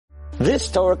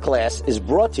This Torah class is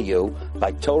brought to you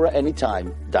by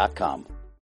TorahAnytime.com.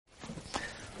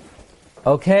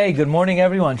 Okay, good morning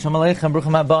everyone. Shalom Aleichem,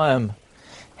 Bruchim Habayim.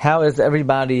 How is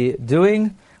everybody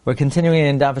doing? We're continuing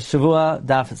in Daf Shavua,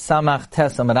 Daf Samach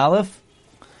Tes Amud Aleph.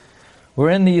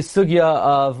 We're in the sugya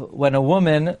of when a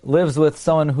woman lives with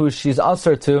someone who she's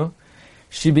asur to,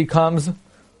 she becomes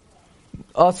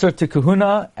asur to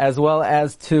kahuna as well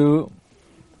as to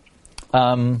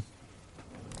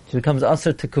she becomes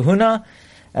asur to kahuna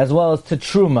as well as to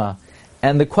truma.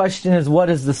 And the question is, what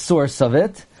is the source of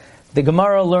it? The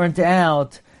Gemara learned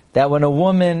out that when a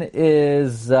woman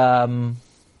is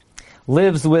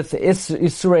lives with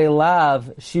Isurei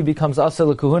Lav, she becomes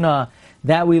asur kahuna.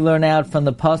 That we learn out from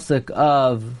the pasuk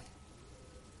of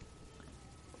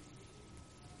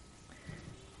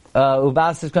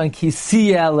Ubas is going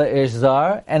Kisiya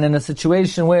le'ishzar, and in a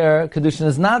situation where kedushin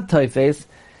is not toifes,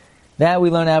 that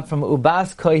we learn out from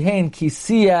Ubas kohen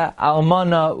Kisiya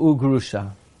almana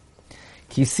ugrusha.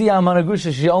 Kisiya almana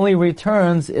ugrusha, she only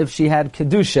returns if she had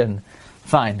kedushin.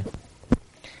 Fine.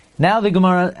 Now the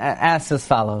Gemara asks as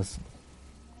follows: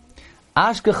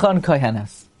 Ashkechon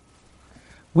kohenes.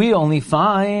 We only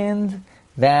find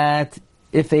that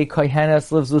if a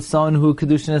kohenes lives with someone who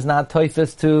kedushin is not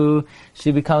toifes to,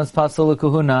 she becomes pasul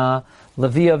l'kahuna.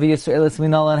 Levia v'Yisraelis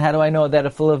minala. And how do I know that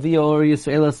if a Levia or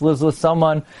Yisraelis lives with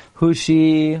someone who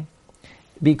she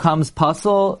becomes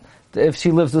pasul? If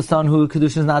she lives with someone who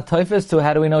kedushin is not toifes to,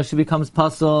 how do we know she becomes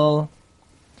pasul?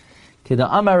 Kida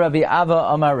Amar Rabbi Abba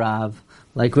Amar Rav.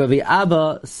 Like Rabbi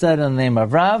Abba said in the name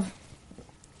of Rav,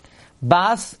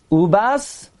 Bas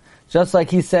Ubas. Just like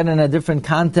he said in a different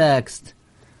context,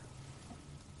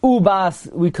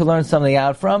 Ubas, we could learn something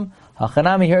out from.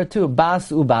 Hachanami here too, Bas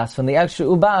Ubas. From the extra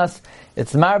Ubas,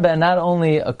 it's marba, not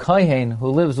only a kohen who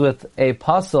lives with a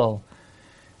pasul,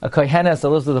 a kohenes that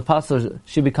lives with a pasul,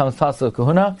 she becomes pasul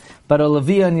kahuna, but a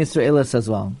Levia and Yisraelis as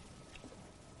well.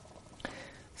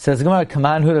 Says Gemara, come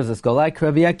on, who does this go like?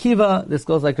 Rabbi Akiva. This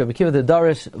goes like Rabbi Akiva, the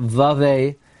Darish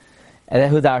Vave,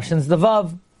 and who darshans the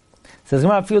Vav. Says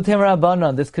Gemara, Fil Temer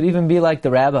Rabbanan. This could even be like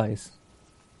the rabbis.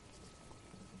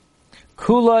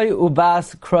 Kuloi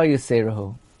ubas kro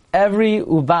yiserahu. Every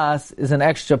ubas is an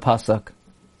extra pasuk.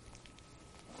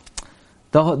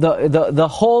 The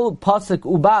whole pasuk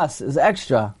ubas is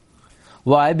extra.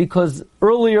 Why? Because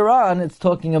earlier on it's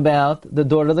talking about the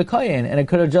daughter of the kohen, and it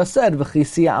could have just said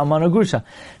v'chisiya almana grusha.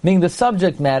 Meaning the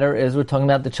subject matter is we're talking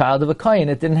about the child of a kohen.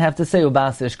 It didn't have to say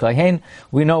ubas ish kohen.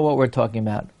 We know what we're talking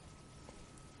about.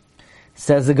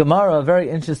 Says the Gemara, a very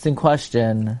interesting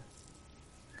question.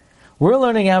 We're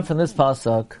learning out from this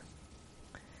pasuk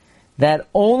that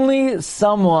only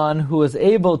someone who is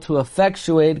able to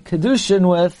effectuate kedushin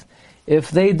with,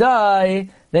 if they die,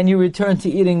 then you return to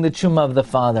eating the truma of the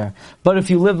father. But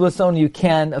if you live with someone you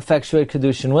can effectuate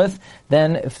kedushin with,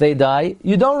 then if they die,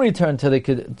 you don't return to the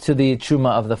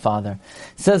truma of the father.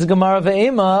 Says Gemara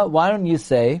ve'ema, why don't you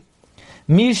say,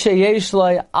 Mi sheyesh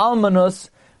lai almanus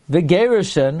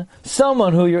v'gerushin,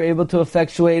 someone who you're able to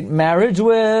effectuate marriage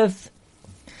with,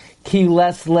 ki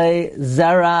lesle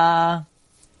zara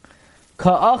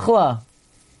ka'achla,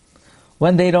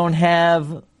 when they don't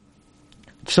have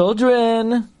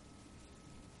children,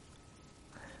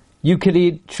 you could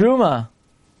eat truma.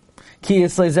 Ki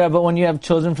lesle zara, but when you have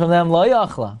children from them, lo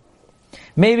yachla.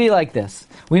 Maybe like this.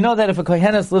 We know that if a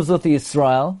kohenes lives with the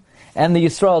Yisrael, and the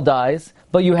Yisrael dies,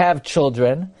 but you have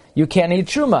children, you can't eat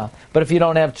truma. But if you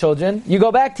don't have children, you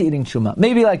go back to eating truma.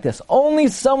 Maybe like this. Only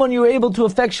someone you're able to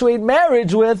effectuate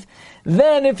marriage with,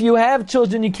 then if you have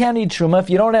children, you can't eat truma. If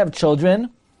you don't have children,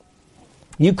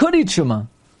 you could eat truma.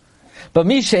 But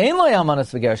misha lo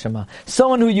almanas v'gerushin,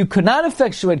 someone who you could not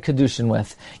effectuate kedushin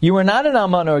with, you were not an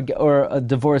alman or a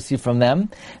divorcee from them,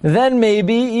 then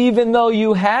maybe even though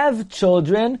you have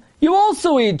children, you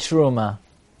also eat truma.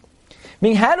 I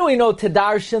mean, how do we know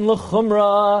Tedarshin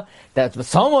l'chumra, that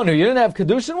someone who you didn't have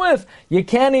kedushin with, you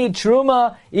can't eat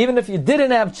truma, even if you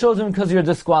didn't have children because you're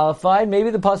disqualified?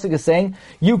 Maybe the pasuk is saying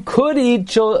you could eat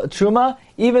truma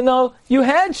even though you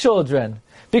had children,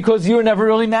 because you were never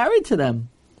really married to them.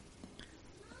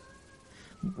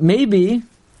 Maybe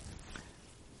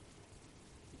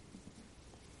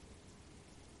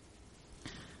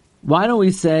why don't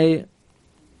we say,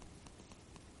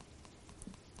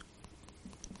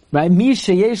 right?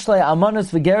 Misha yeshlei almanos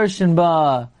v'gerushin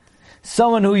ba,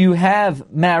 someone who you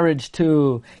have marriage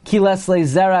to. Ki leslei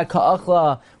zera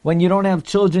ka'achla, when you don't have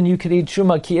children, you could eat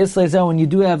truma. Ki islei zera, when you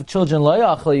do have children, lo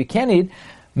yachla, you can't eat.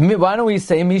 Why don't we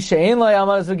say Misha ein lo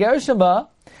almanos v'gerushin ba?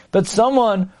 But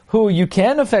someone who you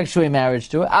can effectuate marriage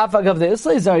to, afagav the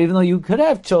islay, even though you could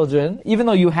have children, even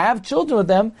though you have children with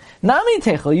them, nami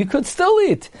techel, you could still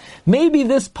eat. Maybe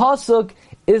this pasuk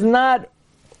is not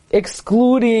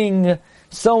excluding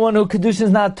someone who kedushin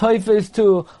is not toifes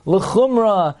to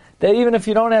l'chumra, that even if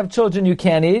you don't have children, you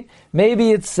can't eat.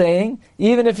 Maybe it's saying,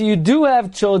 even if you do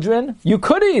have children, you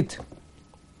could eat.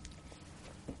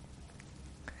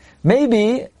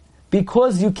 Maybe,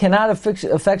 because you cannot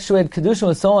effectuate kedushin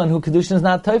with someone who kedushin is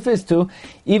not toifes to,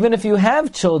 even if you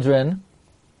have children,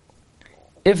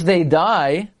 if they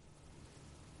die,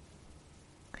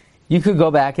 you could go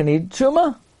back and eat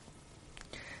truma.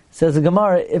 Says the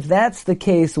Gemara, if that's the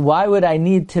case, why would I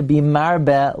need to be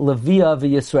marbe levia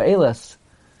v'yisraelis?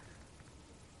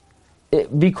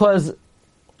 Because,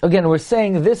 again, we're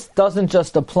saying this doesn't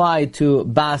just apply to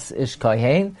bas ish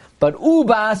kohen, but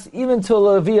ubas even to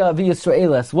levia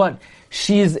v'yisraelis. What?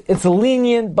 It's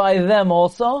lenient by them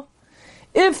also.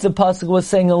 If the pasuk was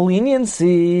saying a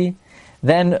leniency,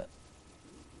 then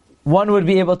one would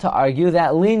be able to argue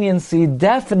that leniency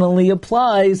definitely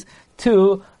applies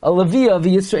to a levia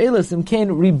v'yisraelis. Imkain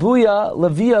ribuya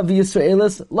levia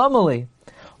v'yisraelis lamali.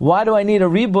 Why do I need a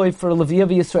riboy for levia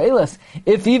v'yisraelis?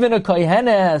 If even a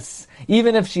kohenes,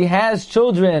 even if she has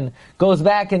children, goes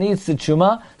back and eats the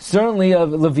truma, certainly a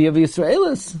levia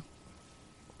v'yisraelis.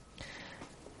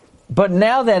 But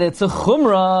now that it's a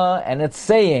chumrah, and it's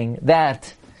saying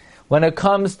that when it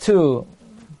comes to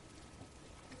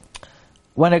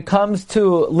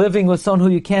living with someone who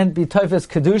you can't be toifes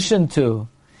kedushin to,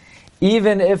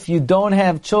 even if you don't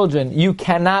have children, you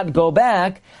cannot go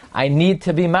back. I need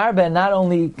to be marbe. Not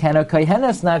only can a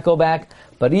kohenes not go back,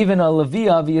 but even a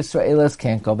levia v'yisraelis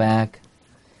can't go back.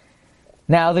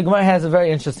 Now the Gemara has a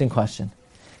very interesting question,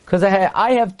 because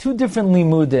I have two different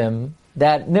limudim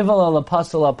that nivel al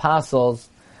apostles,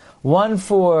 one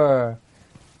for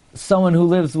someone who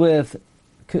lives with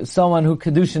someone who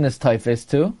kedushin is toifes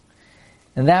to,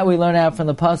 and that we learn out from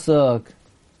the pasuk.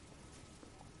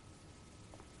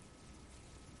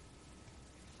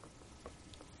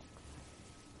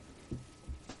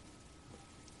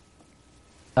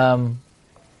 I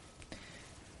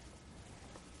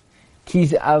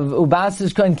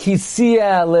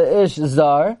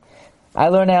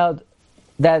learn out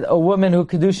that a woman who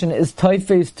kedushin is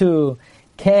toifes to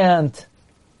can't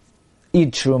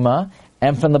eat truma,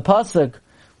 and from the pasuk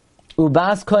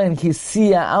ubas kohen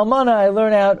kisiya almana, I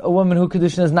learn out a woman who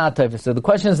kedushin is not toifes. So the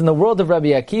question is, in the world of Rabbi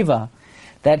Akiva,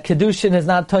 that kedushin is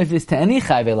not toifes to any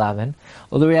chayve lavin,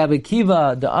 although Rabbi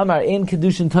Akiva the amar in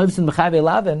kedushin toifsin b'chayve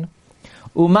lavin.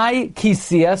 Umay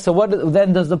kisiya. So what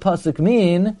then does the pasuk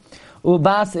mean?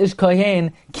 Ubas ish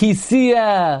kohen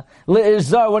kisiya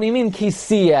le'izar. What do you mean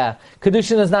kisiya?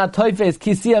 Kedushin is not toifes.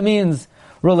 Kisiya means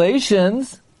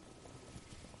relations.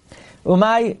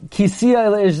 Umay kisiya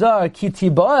le'izar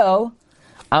kitiboel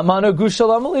amana grusha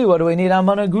lamali. What do we need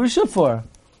amana grusha for?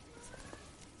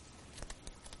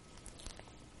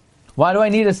 Why do I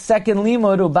need a second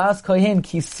limud ubas kohen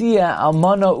kisiya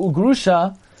amana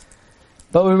ugrusha?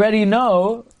 But we already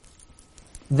know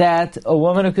that a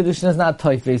woman of kedushin is not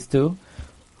toifes to,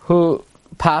 who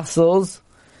passes.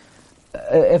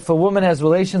 If a woman has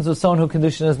relations with someone who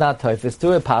kedushin is not toifes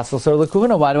to, it passes her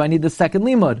l'kuhuna. Why do I need the second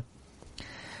limud?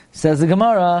 Says the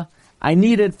Gemara, I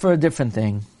need it for a different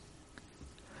thing.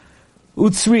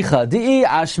 Utsricha di'i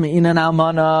ashmi'inan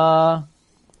almana.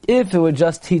 If it would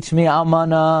just teach me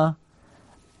almana,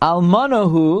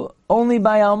 almanahu, only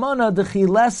by almana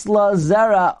dechilesla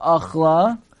zera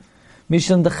achla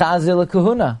mishum dechazir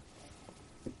lekahuna.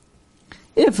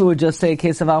 If it would just say a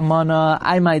case of almana,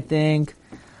 I might think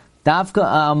dafka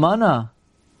almana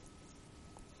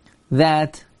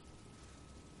that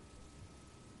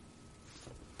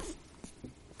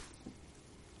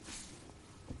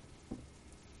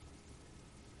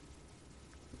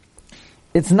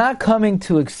it's not coming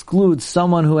to exclude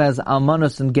someone who has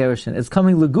almanos and gerushin. It's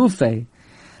coming legufe.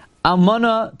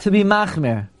 Almana to be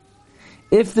machmer.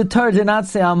 If the Torah did not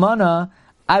say almana,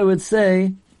 I would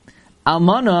say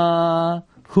almana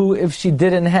who, if she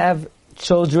didn't have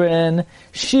children,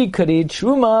 she could eat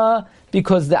truma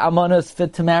because the almana is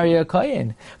fit to marry a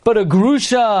kohen. But a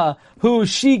grusha who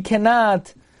she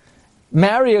cannot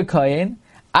marry a kohen,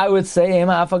 I would say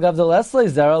let's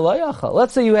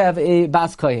say you have a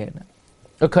bas kohen,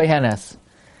 a kohenes.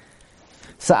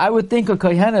 So I would think a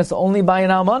kohenes only by an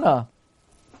almana.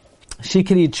 She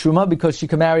can eat truma because she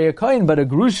can marry a kohen, but a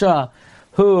grusha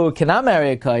who cannot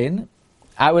marry a kohen,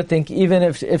 I would think even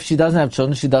if she doesn't have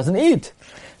children, she doesn't eat.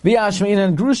 V'yashmin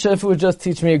and grusha, if it would just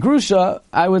teach me a grusha,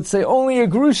 I would say only a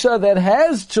grusha that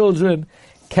has children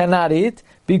cannot eat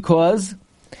because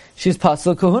she's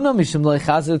pasul kahuna mishum lo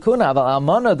chazil kuna. Aval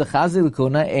almana the chazil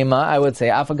kuna ema. I would say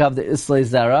afagav the islay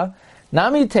zera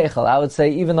nami techel. I would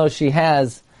say even though she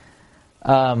has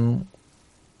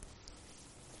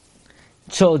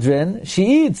children, she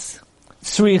eats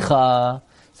sricha.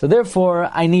 So therefore,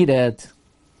 I need it.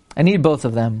 I need both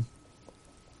of them.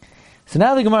 So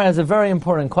now the Gemara has a very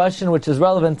important question, which is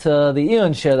relevant to the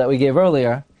Iyun share that we gave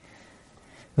earlier.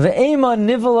 Ve'ema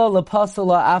nivala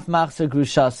lepasala af machzer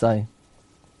grushasai.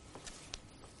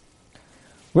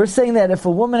 We're saying that if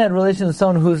a woman had relations with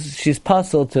someone who she's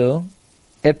pasul to,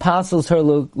 it pasels her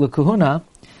l'kuhuna.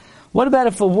 What about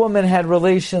if a woman had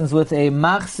relations with a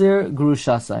machzer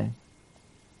grushasai?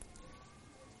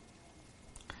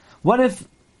 What if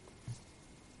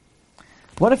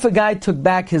a guy took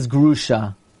back his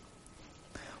grusha?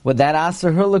 Would that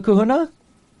aser her l'kuhuna?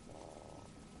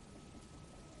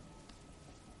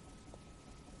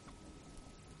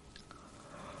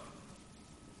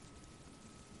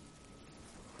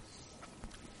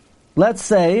 Let's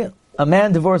say a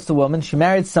man divorced a woman, she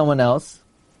married someone else,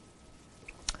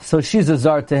 so she's a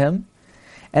zar to him,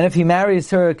 and if he marries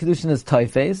her, kedushin is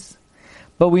taifes,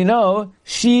 but we know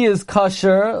she is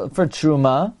kosher for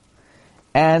truma,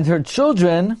 and her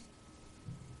children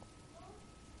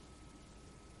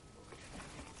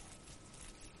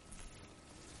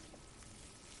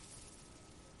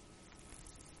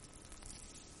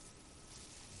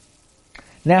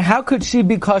now how could she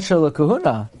be kosher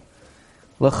l'kuhuna?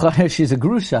 L'chayr, she's a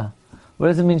grusha. What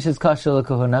does it mean she's kosher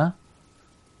l'kuhuna?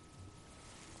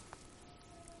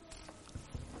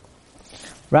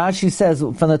 Rashi says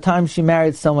from the time she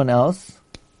married someone else,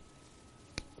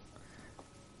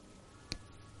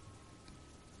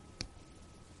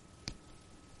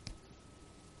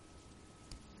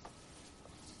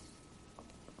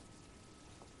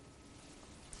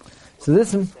 so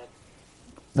this is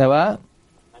that what?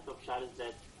 I thought Pshat is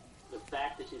that the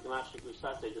fact that she's a mashrik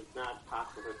l'shasei does not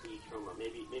possible her to eat truma.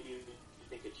 Maybe you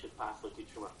think it should possibly to eat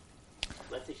truma.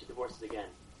 Let's say she divorces again.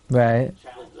 Right.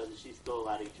 Challenge whether she's still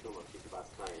allowed to eat truma if she's about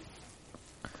client.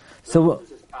 So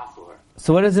this is possible her.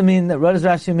 So what does it mean? What does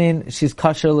Rashi mean? She's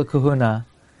kosher l'kuhuna.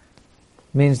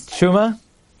 Means truma.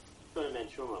 Could have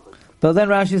meant truma, But then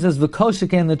Rashi says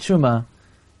v'kosheken the truma.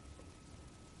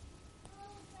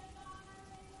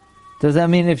 Does that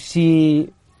mean if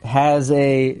she has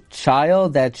a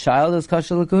child, that child is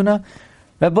kosher l'kuhuna?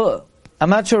 But I'm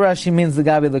not sure Rashi means the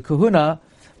gabi l'kuhuna,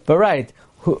 but right.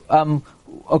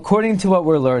 According to what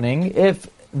we're learning, if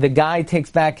the guy takes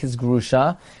back his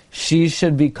grusha, she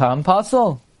should become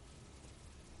pasul.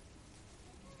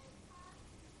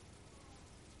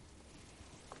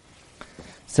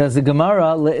 Says the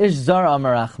Gemara, le'ish zar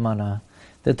amar Achmana.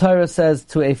 The Torah says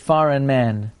to a foreign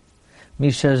man,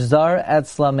 Misha zar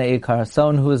etzla me'ikar,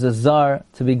 someone who is a zar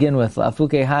to begin with.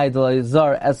 La'afuke hai d'lo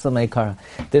zar etzla me'ikar.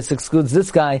 This excludes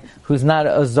this guy who's not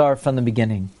a zar from the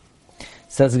beginning.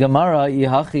 Says Gemara,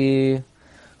 Yihachi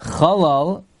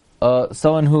chalal,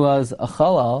 someone who was a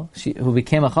chalal, who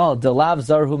became a chalal, delav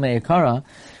zar hu me'ikara,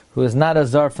 who is not a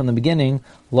zar from the beginning,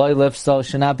 loy lifso,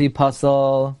 should not be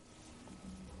pasal,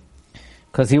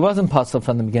 because he wasn't pasal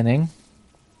from the beginning.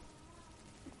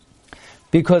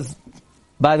 Because,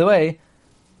 by the way,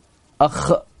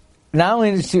 not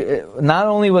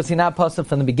only was he not pasal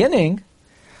from the beginning,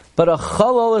 but a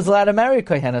chalal is allowed to marry a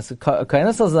kohenes. A kohenes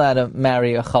is allowed to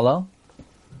marry a chalal.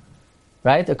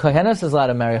 Right? A kohenes is allowed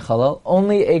to marry a chalal.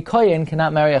 Only a kohen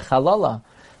cannot marry a chalala.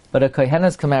 But a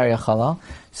kohenes can marry a chalal.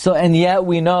 So, and yet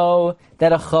we know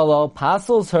that a chalal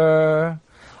pasels her.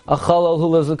 A chalal who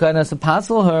lives with kohenes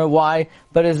pasel her. Why?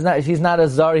 But she's not a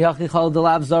zar. Yachi chalal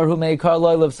delav zar hu meikar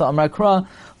loy liv sa'amar kra.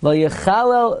 Lo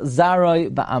yechalel zaroi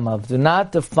ba'amav. Do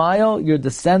not defile your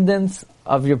descendants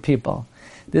of your people.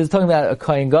 This is talking about a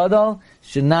kohen gadol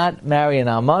should not marry an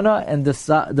almana and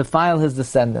defile his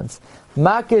descendants.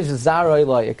 Makish zaroi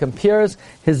loy. It compares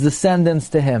his descendants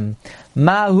to him.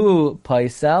 Mahu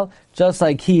paisel, just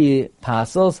like he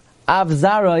pasels. Av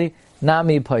zaroi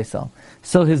nami paisel.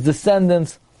 So his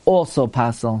descendants also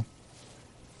pasel.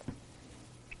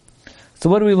 So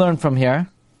what do we learn from here?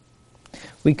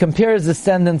 We compare his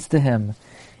descendants to him.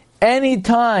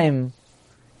 Anytime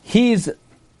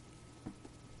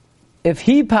if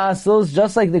he pasels,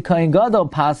 just like the kohen gadol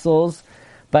pasels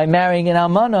by marrying an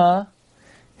almana,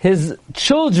 his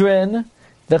children,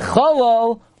 the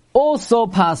chalal, also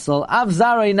pasel. Av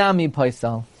zarei nami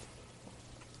paisel.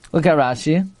 Look at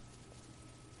Rashi.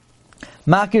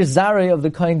 Makir zarei of the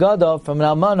kohen gadol from an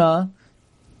almana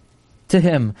to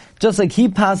him, just like he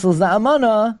pasels the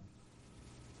almana.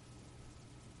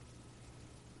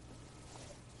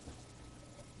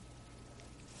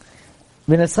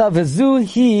 V'nescha v'zu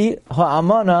hi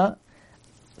ha'amana.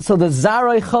 So the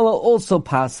Zarai Chala also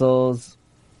passes.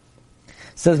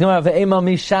 Says Gemara, Ve'ema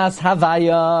Mishas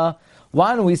Havaya.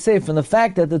 Why don't we say from the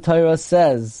fact that the Torah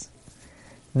says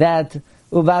that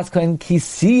Ubas Kohen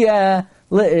Kisiya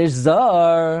Le'ish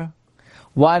Zar,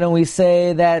 why don't we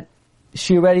say that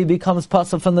she already becomes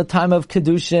pasal from the time of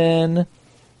Kedushin?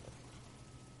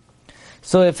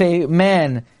 So if a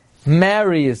man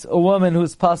marries a woman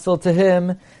who's pasal to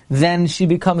him, then she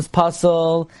becomes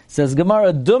pasal. Says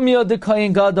Gemara, Dumya de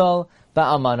Kohen Gadol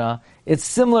ba'amana. It's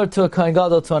similar to a Kohen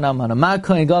Gadol to an amana. Ma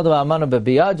Kohen Gadol ba'amana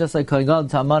b'biyah, just like Kohen Gadol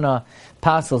to amana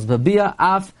pasals b'biyah,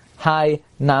 af hai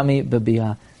nami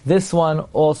b'biyah. This one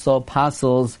also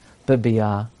pasals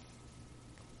b'biyah.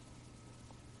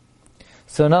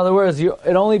 So in other words,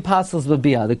 it only passes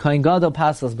b'biyah. The Kohen Gadol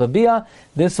passes b'biyah.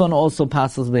 This one also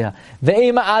passes b'biyah.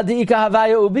 Ve'ema adika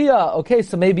havaya ubiyah. Okay,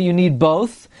 so maybe you need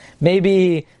both.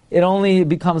 Maybe it only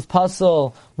becomes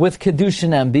pasal with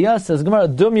kedushin and biyah. Says Gemara,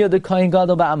 dumya de Kohen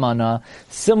Gadol ba'amana,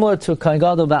 similar to Kohen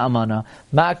Gadol ba'amana.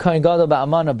 Ma Kohen Gadol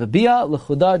ba'amana b'biyah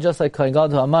l'chudah, just like Kohen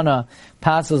Gadol ba'amana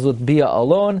passes with biyah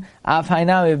alone. Af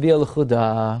hainami b'biyah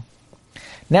l'chudah.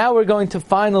 Now we're going to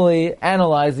finally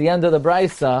analyze the end of the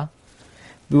brisa,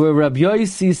 where Rabbi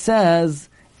Yossi says,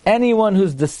 anyone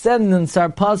whose descendants are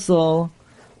pasals.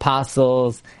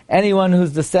 Anyone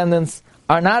whose descendants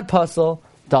are not pasal,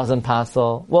 doesn't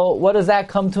pasal. Well, what does that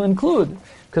come to include?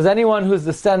 Because anyone whose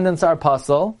descendants are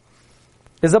pasal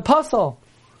is a pasal.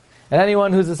 And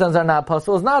anyone whose descendants are not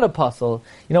pasal is not a pasal.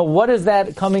 You know, what is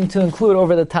that coming to include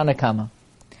over the Tanakama?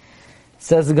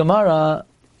 Says the Gemara,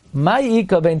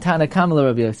 Ma'ika ben Tanakama le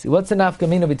Rabbi Yossi. What's the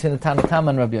nafkamina between the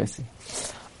Tanakama and Rabbi Yossi?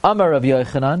 Amar Rabbi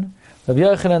Yochanan. Rabbi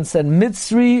Yochanan said,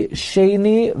 Mitzri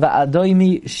Sheni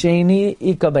va'adoimi Sheni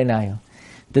ika beinayu.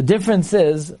 The difference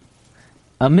is,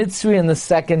 a Mitzri in the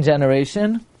second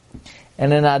generation,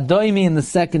 and an Adoimi in the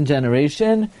second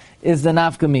generation, is the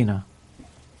nafkamina.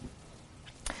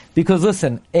 Because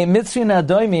listen, a Mitzri and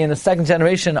Adoimi in the second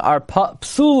generation are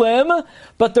psulim,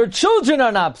 but their children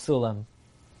are not psulim.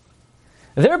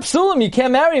 They're psulim, you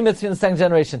can't marry a Mitzri in the second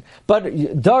generation. But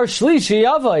Dar Shlishi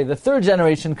Yavai, the third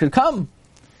generation, could come.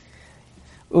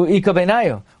 U'ika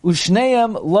beinayu.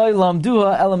 U'shneim loy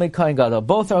lamduha elamei Kohen Gadol.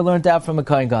 Both are learned out from a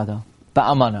Kohen Gadol.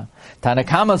 Ba'amana.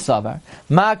 Tanakama savar.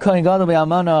 Ma Kohen Gadol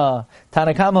ba'amana.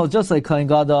 Tanakama is just like Kohen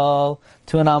Gadol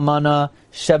to an amana.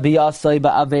 Shebiyasai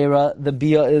ba'avera. The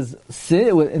bia is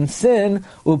in sin.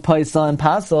 U'paisa and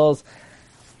pasals.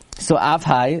 So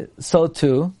avhai, so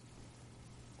too.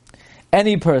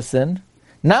 Any person,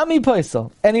 nami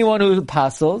paisal, anyone who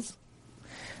pasals,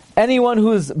 anyone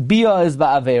whose bia is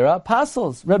ba'avera,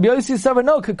 pasals. Rabbi Yossi said,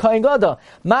 no, Kohen Gadol.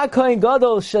 Ma Kohen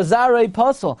Gadol shazarei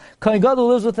pasal. Kohen Gadol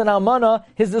lives with an almana,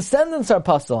 his descendants are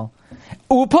pasal.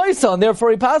 U'paisal, and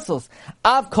therefore he pasals.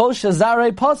 Av kol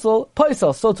shazarei pasal,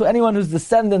 paisal. So to anyone whose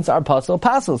descendants are pasal,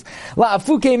 pasals.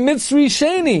 La'afuke mitzri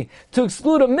sheni, to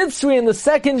exclude a mitzri in the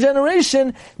second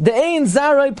generation, de'ein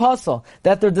zarei pasal,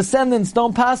 that their descendants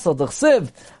don't pasal.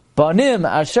 D'chsiv, banim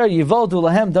asher yivoldu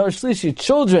lahem dar shlishi,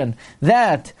 children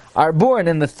that are born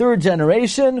in the third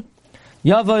generation,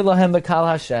 Yavoy lahem b'kal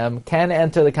Hashem, can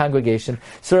enter the congregation.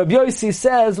 So Rabbi Yossi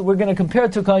says, we're going to compare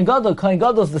it to Kohen Gadol. Kohen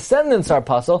Gadol's descendants are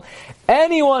pasal.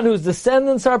 Anyone whose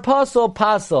descendants are pasal,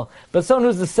 pasal. But someone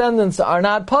whose descendants are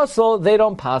not pasal, they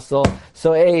don't pasal.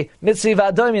 So a Mitzri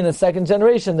v'adomi in the second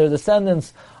generation, their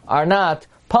descendants are not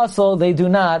pasal, they do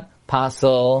not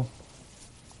pasal.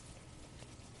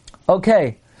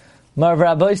 Okay. Marv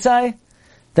Rabbi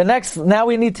Yossi. Now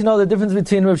we need to know the difference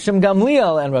between Rav Shimon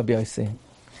Gamliel and Rabbi Yossi.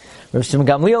 Rav Shimon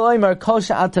Gamliel Omer Kol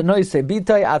she'atanoisei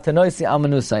bitay atanoisei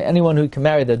almanusai. Anyone who can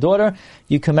marry their daughter,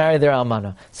 you can marry their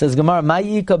almana. Says Gemara,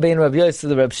 Ma'ika bein Rav Yossi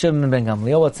the Rav Shimon ben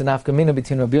Gamliel. What's the nafkamina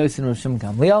between Rav Yossi and Rav Shimon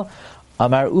Gamliel?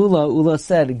 Amar Ula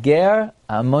said, Ger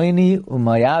Amoini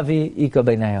Umayavi Ika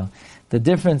beinayo. The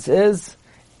difference is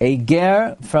a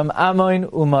ger from Amoin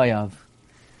Umayav.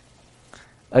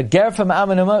 A ger from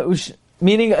Ammon Umayav,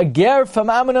 meaning a ger from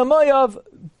Ammon Umayav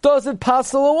doesn't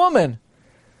passel a woman.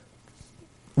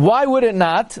 Why would it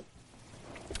not?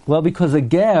 Well, because a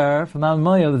ger from Ammon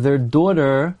Umayav, their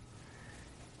daughter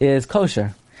is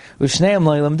kosher. Ushneim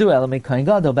lo yilamdu elamei Kohen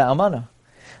Gadol ba'amana.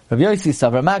 Rabbi Yossi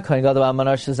savar ma Kohen Gadol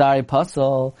ba'amana shazari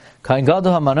pasol. Kohen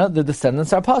Gadol ba'amana, the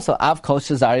descendants are pasol. Av kol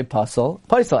shazari pasol.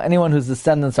 Paisol. Anyone whose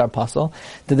descendants are pasol,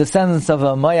 the descendants of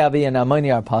a Moabi and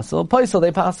Ammoni are pasol. Paisol,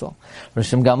 they pasol. Rav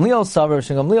Shimon Gamliel savar. Rav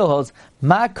Shimon Gamliel holds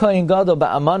ma Kohen Gadol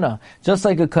ba'amana, just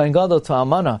like a Kohen Gadol to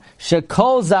amana.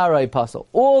 Shekol zarai pasol.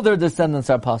 All their descendants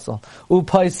are pasol. U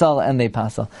paisol, and they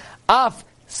pasol. Af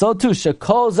So too,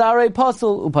 shekol zare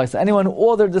pasul upaisa. Anyone who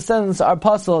all their descendants are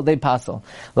pasul, they pasul.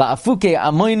 La'afuke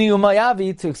amoini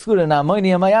umayavi, to exclude an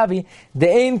amoini umayavi,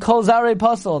 de'ein kol zare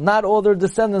pasul. Not all their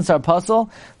descendants are pasul.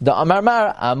 The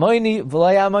amarmar amoini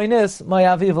v'lay amoinis,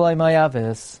 mayavi v'lay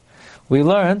mayavis. We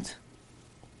learned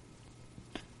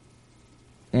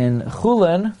in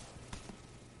Chulin,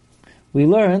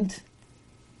 and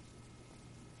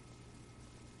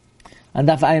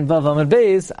Daf Ayin Vav Amud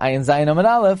Beis, Ayin Zayin Amud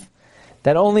Aleph,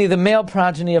 that only the male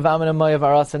progeny of Ammon and Moav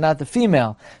are us and not the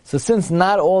female. So since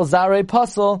not all Zarei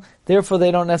Pasul, therefore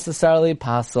they don't necessarily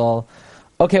Pasul.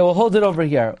 Okay, we'll hold it over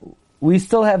here. We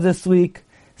still have this week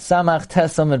Samach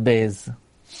Tes Amud Beis.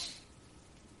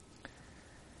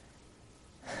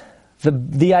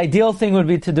 The ideal thing would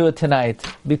be to do it tonight,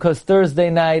 because Thursday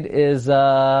night is,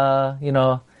 Erev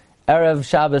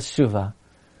Shabbos Shuvah.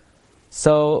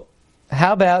 So,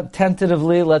 how about,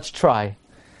 tentatively, let's try.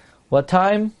 What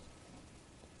time?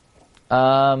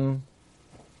 Let's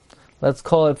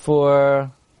call it for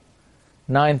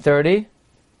 9:30.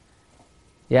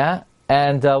 Yeah?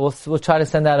 And we'll try to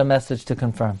send out a message to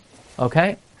confirm.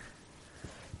 Okay?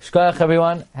 Shkoyach,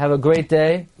 everyone. Have a great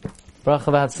day.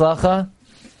 Bracha v'hatzlacha.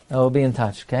 And we'll be in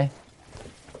touch, okay?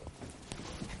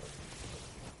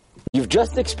 You've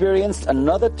just experienced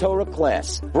another Torah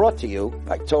class brought to you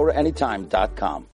by TorahAnytime.com.